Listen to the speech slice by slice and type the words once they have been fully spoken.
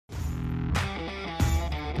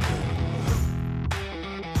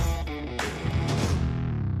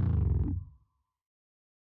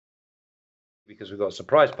because we've got a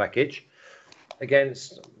surprise package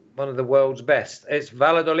against one of the world's best. It's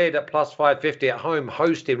Valladolid at plus 550 at home,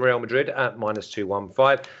 hosting Real Madrid at minus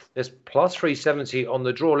 215. There's plus 370 on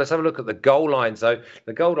the draw. Let's have a look at the goal line. So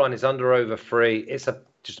the goal line is under over 3. It's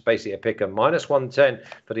just basically a picker. Minus 110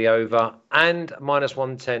 for the over and minus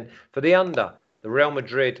 110 for the under. The Real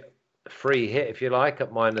Madrid free hit, if you like,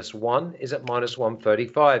 at minus 1 is at minus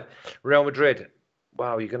 135. Real Madrid,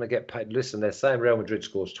 wow, you're going to get paid. Listen, they're saying Real Madrid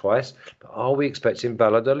scores twice, but are we expecting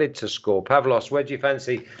Valladolid to score? Pavlos, where do you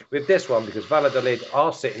fancy with this one? Because Valladolid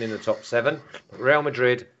are sitting in the top 7, but Real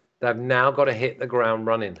Madrid, they've now got to hit the ground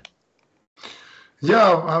running.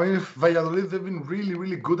 Yeah, I mean, Valladolid, they've been really,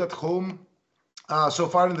 really good at home so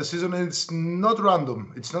far in the season, and it's not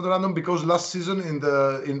random. It's not random because last season in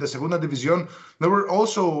the Segunda División, they were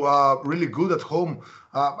also really good at home.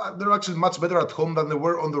 They're actually much better at home than they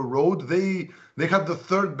were on the road. They had the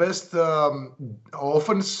third best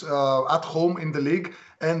offense at home in the league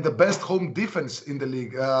and the best home defense in the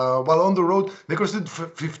league. While on the road, they conceded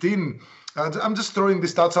 15. I'm just throwing the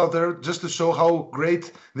stats out there just to show how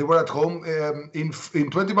great they were at home. In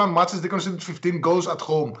 21 matches, they conceded 15 goals at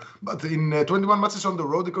home. But in 21 matches on the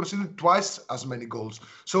road, they conceded twice as many goals.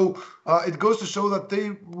 So it goes to show that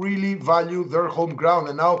they really value their home ground.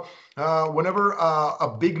 And now, whenever a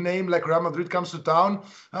big name like Real Madrid comes to town,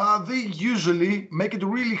 they usually make it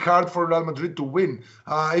really hard for Real Madrid to win.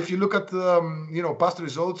 If you look at past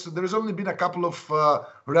results, there's only been a couple of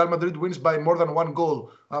Real Madrid wins by more than 1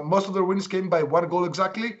 goal. Most of their wins came by 1 goal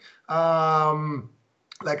exactly. I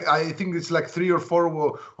think it's like 3 or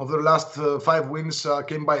 4 of their last 5 wins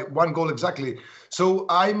came by 1 goal exactly. So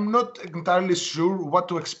I'm not entirely sure what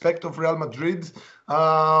to expect of Real Madrid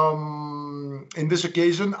in this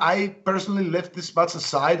occasion. I personally left this match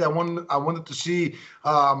aside. I wanted to see,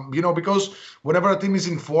 because whenever a team is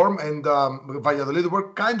in form, and Valladolid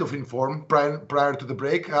were kind of in form prior to the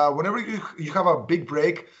break, whenever you have a big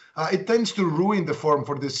break, it tends to ruin the form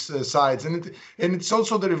for these sides, and it's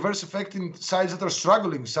also the reverse effect in sides that are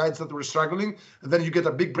struggling. Sides that were struggling, and then you get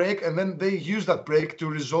a big break, and then they use that break to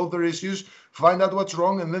resolve their issues, find out what's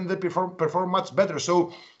wrong, and then they perform much better.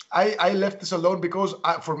 So I left this alone because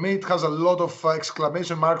for me it has a lot of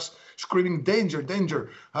exclamation marks screaming danger, danger.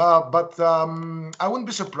 But I wouldn't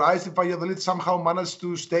be surprised if Valladolid somehow managed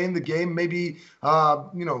to stay in the game, maybe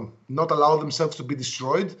not allow themselves to be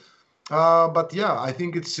destroyed. But yeah, I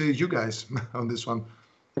think it's you guys on this one.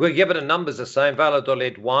 We'll give it the numbers the same.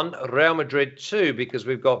 Valladolid 1, Real Madrid 2, because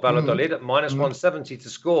we've got Valladolid at minus 170 to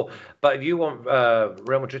score. But if you want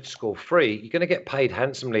Real Madrid to score 3, you're going to get paid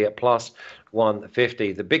handsomely at plus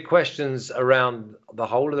 150. The big questions around the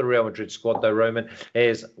whole of the Real Madrid squad, though, Roman,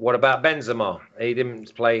 is what about Benzema? He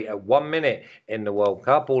didn't play 1 minute in the World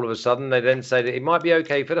Cup. All of a sudden, they then say that he might be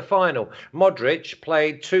okay for the final. Modric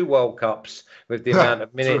played 2 World Cups with the amount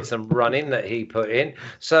of minutes and running that he put in.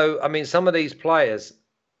 So, I mean, some of these players,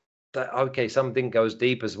 some didn't go as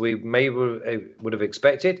deep as we would have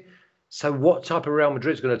expected. So what type of Real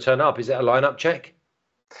Madrid is going to turn up? Is it a lineup check?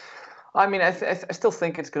 I mean, I still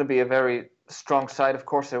think it's going to be a very strong side. Of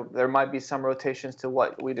course, there might be some rotations to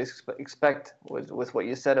what we'd expect with what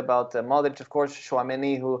you said about Modric, of course,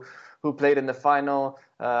 Tchouaméni, who played in the final,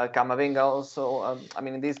 Camavinga also.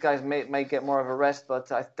 These guys may get more of a rest,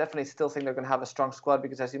 but I definitely still think they're going to have a strong squad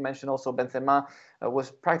because, as you mentioned, also Benzema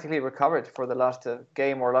was practically recovered for the last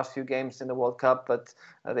game or last few games in the World Cup, but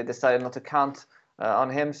they decided not to count on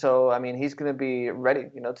him. So, he's going to be ready,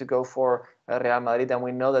 to go for Real Madrid. And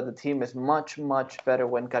we know that the team is much, much better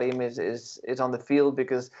when Karim is on the field,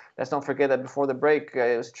 because let's not forget that before the break,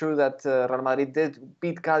 it was true that Real Madrid did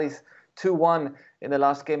beat Cádiz 2-1 in the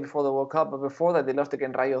last game before the World Cup, but before that they lost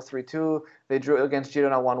against Rayo 3-2, they drew against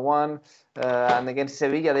Girona 1-1, and against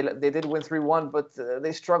Sevilla they did win 3-1, but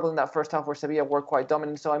they struggled in that first half where Sevilla were quite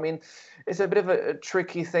dominant. So it's a bit of a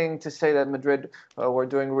tricky thing to say that Madrid were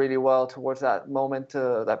doing really well towards that moment,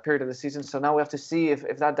 that period of the season. So now we have to see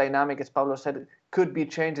if that dynamic, as Pablo said, could be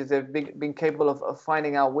changed, if they've been capable of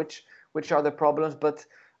finding out which are the problems. But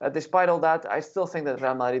despite all that, I still think that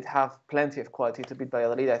Real Madrid have plenty of quality to beat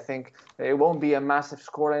Valladolid. I think it won't be a massive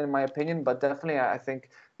scoreline in my opinion, but definitely I think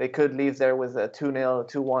they could leave there with a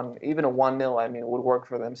 2-0, 2-1, even a 1-0, would work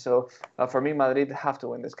for them. So for me, Madrid have to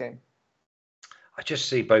win this game. I just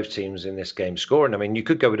see both teams in this game scoring. You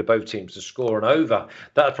could go with both teams to score and over.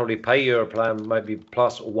 That would probably pay your plan maybe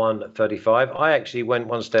plus 135. I actually went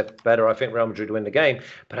one step better. I think Real Madrid win the game,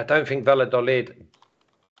 but I don't think Valladolid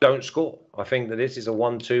don't score. I think that this is a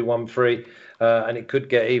 1-2, 1-3, and it could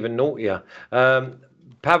get even naughtier.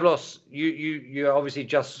 Pavlos, you obviously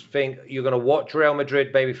just think you're going to watch Real Madrid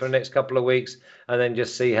maybe for the next couple of weeks and then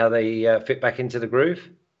just see how they fit back into the groove?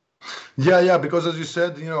 Yeah, because as you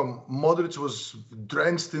said, Modric was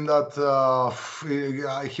drenched in that.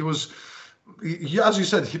 He was, as you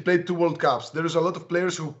said, he played 2 World Cups. There's a lot of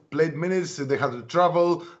players who played minutes. They had to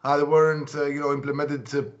travel. They weren't,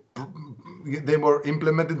 implemented. They were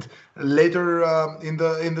implemented later in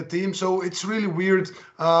the team, so it's really weird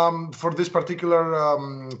for this particular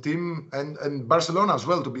team and Barcelona as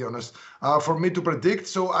well, to be honest, for me to predict.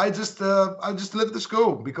 So I just let this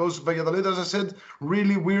go because Valladolid, as I said,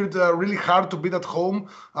 really weird, really hard to beat at home.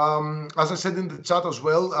 As I said in the chat as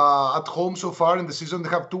well, at home so far in the season they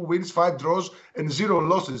have 2 wins, 5 draws, and 0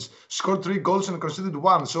 losses. Scored 3 goals and conceded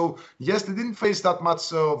 1. So yes, they didn't face that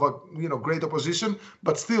much of a great opposition,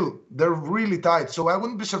 but still they're really tight. So I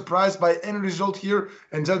wouldn't be surprised by any result here.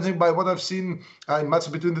 And judging by what I've seen in matches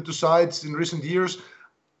between the two sides in recent years,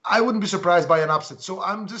 I wouldn't be surprised by an upset. So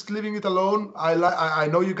I'm just leaving it alone. I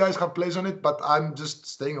know you guys have plays on it, but I'm just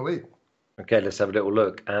staying away. Okay, let's have a little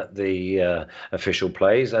look at the official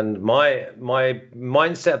plays. And my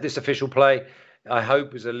mindset of this official play, I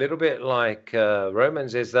hope, is a little bit like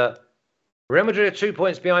Roman's, is that Real Madrid are 2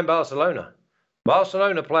 points behind Barcelona.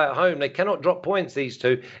 Barcelona play at home. They cannot drop points, these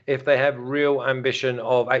two, if they have real ambition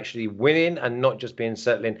of actually winning and not just being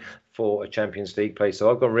settling for a Champions League place. So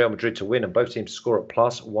I've got Real Madrid to win and both teams to score at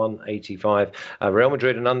plus 185. Real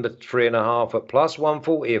Madrid and under 3.5 at plus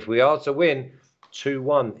 140. If we are to win,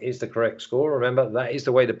 2-1 is the correct score. Remember, that is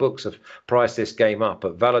the way the books have priced this game up.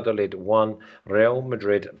 At Valladolid 1, Real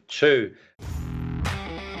Madrid 2.